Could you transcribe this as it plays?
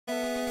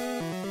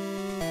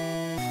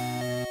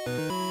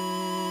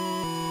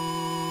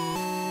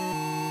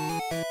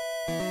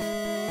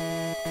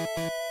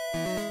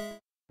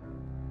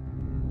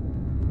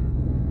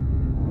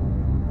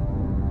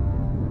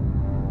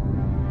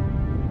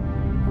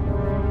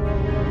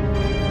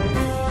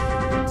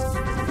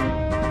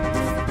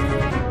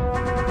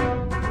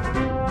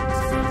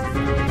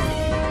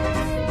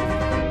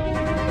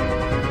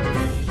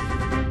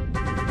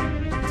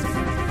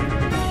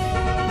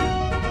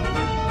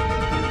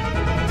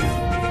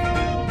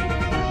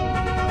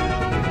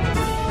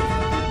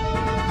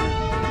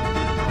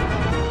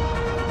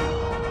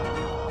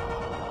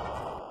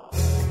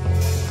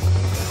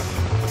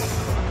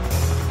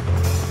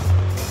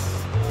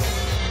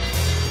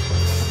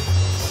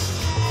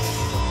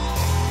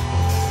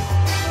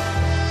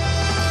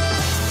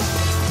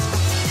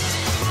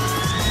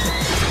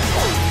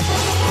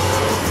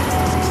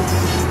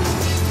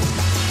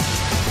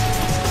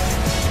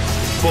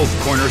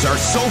Both corners are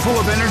so full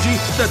of energy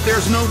that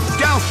there's no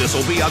doubt this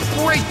will be a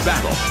great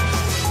battle.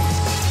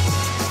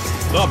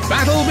 The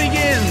battle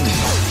begins!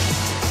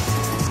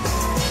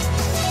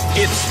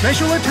 Its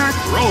special attack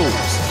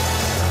rose.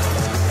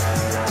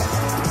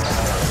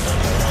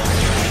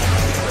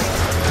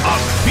 A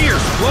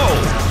fierce blow.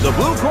 The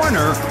blue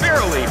corner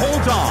barely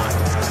holds on.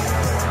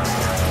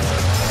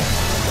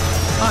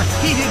 A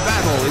heated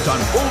battle is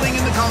unfolding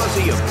in the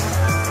Colosseum.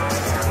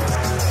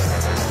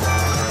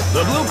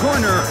 The blue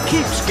corner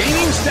keeps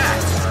gaining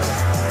stats.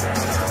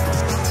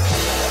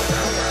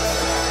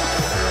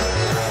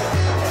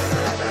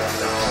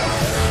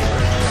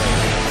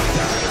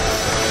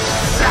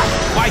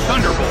 Zapped by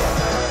Thunderbolt.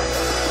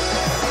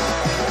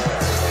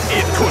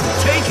 It couldn't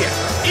take it.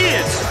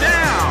 It's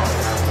down.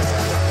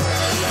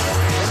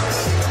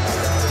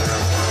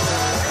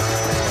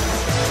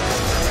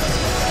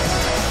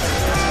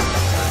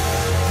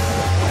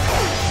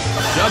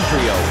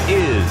 Dugtrio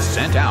is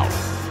sent out.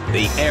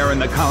 The air in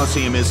the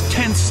Colosseum is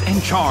tense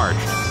and charged.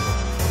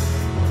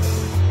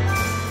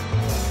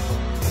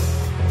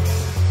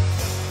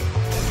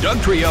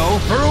 Dugtrio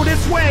burrowed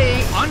its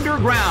way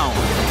underground.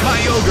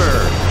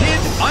 Kyogre hid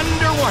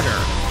underwater.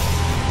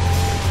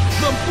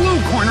 The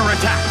blue corner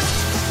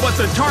attacks, but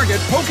the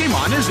target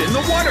Pokémon is in the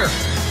water.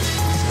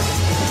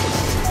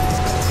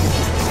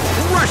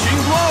 Rushing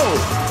blow.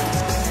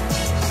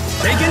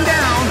 Taken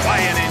down by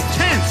an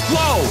intense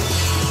blow.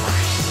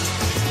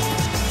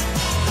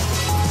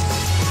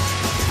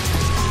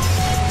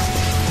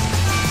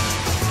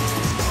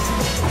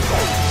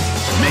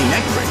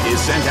 Manectric is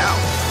sent out.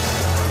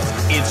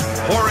 It's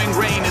pouring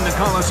rain in the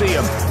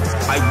Colosseum.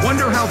 I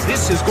wonder how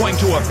this is going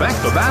to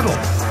affect the battle.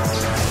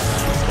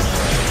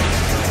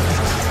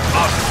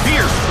 A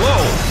fierce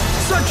blow.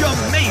 Such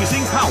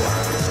amazing power.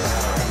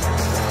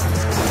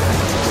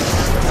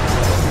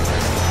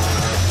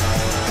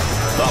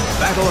 The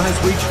battle has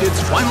reached its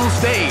final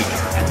stage,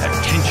 and the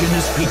tension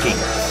is peaking.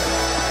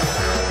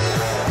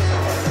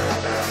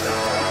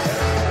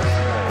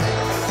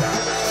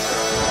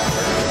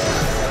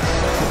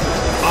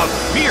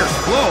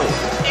 Fierce blow.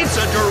 It's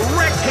a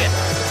direct hit.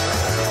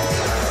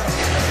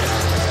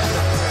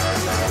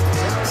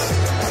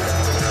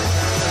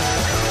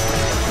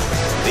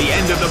 The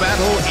end of the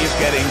battle is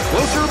getting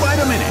closer by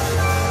the minute.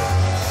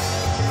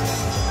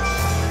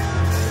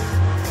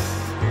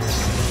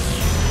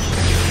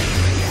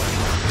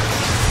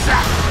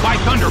 Zapped by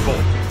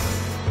Thunderbolt.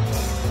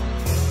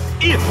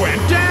 It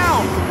went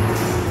down.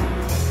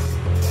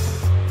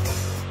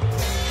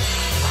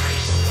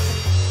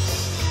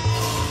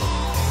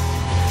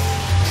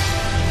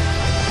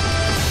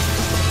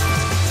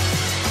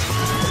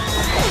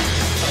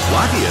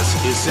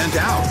 Latias is sent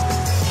out.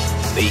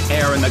 The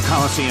air in the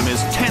Colosseum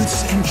is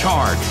tense and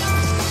charged.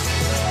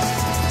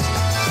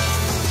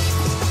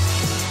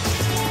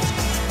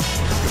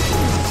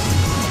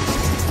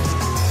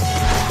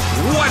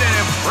 What an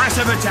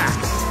impressive attack!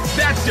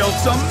 That dealt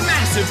some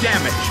massive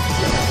damage.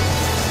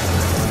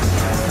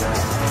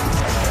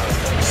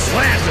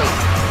 Slam dunk.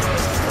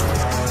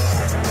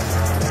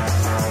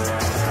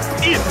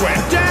 It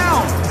went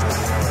down.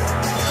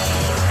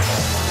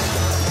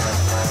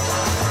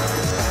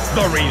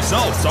 The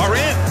results are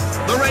in.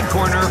 The red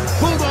corner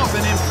pulled off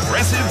an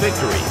impressive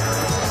victory.